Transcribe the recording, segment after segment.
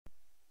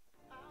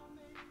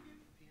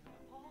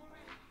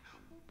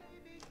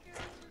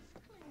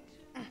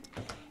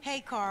Hey,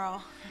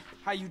 Carl.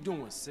 How you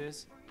doing,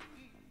 sis?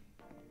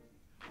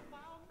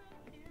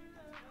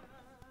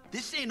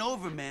 This ain't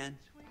over, man.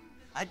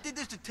 I did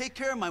this to take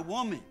care of my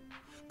woman.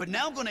 But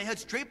now I'm gonna head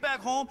straight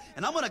back home,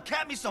 and I'm gonna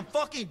cap me some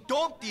fucking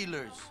dope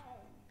dealers.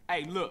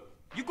 Hey, look.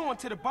 You going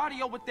to the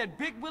barrio with that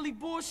Big Willie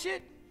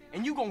bullshit,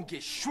 and you gonna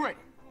get shredded.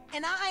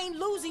 And I ain't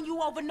losing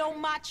you over no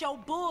macho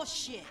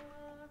bullshit.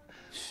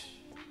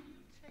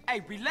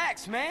 Hey,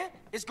 relax, man.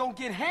 It's gonna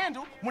get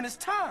handled when it's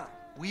time.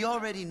 We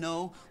already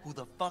know who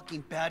the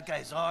fucking bad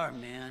guys are,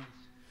 man.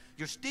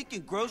 Your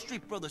stinking grocery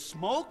brother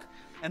Smoke,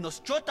 and those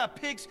Chota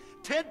pigs,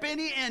 Ted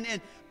Benny and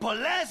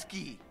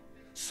Pulaski.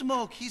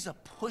 Smoke, he's a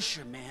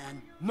pusher,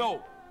 man.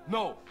 No,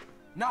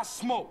 not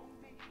Smoke.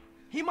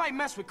 He might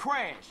mess with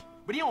Crash,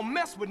 but he don't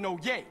mess with no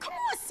Ye. Come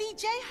on,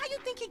 CJ. How you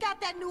think he got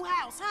that new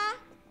house, huh?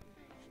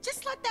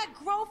 Just let that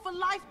grow for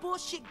life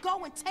bullshit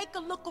go and take a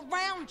look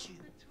around you.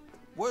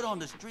 Word on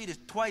the street is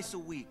twice a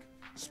week.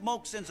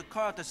 Smoke sends a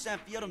car out to San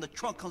Fierro and the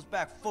trunk comes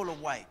back full of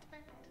white.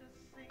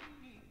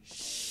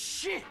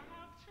 Shit!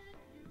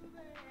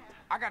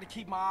 I gotta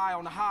keep my eye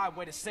on the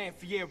highway to San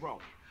Fierro.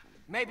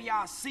 Maybe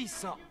I'll see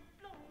something.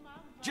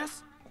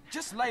 Just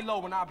lay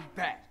low and I'll be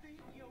back.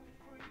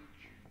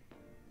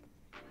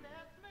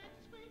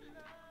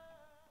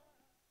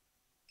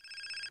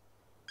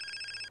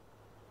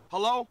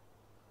 Hello?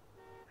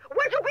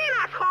 Where'd you been,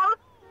 asshole?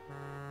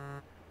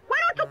 Why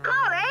don't you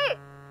call, eh?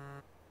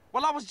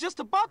 Well, I was just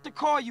about to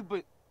call you,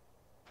 but...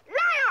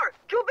 Liar!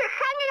 You've been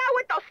hanging out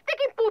with those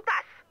sticky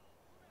putas!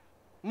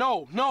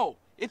 No.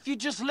 If you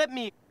just let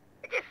me...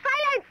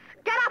 Silence!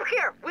 Get up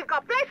here! We've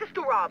got places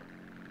to rob!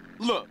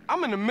 Look,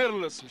 I'm in the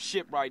middle of some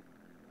shit right...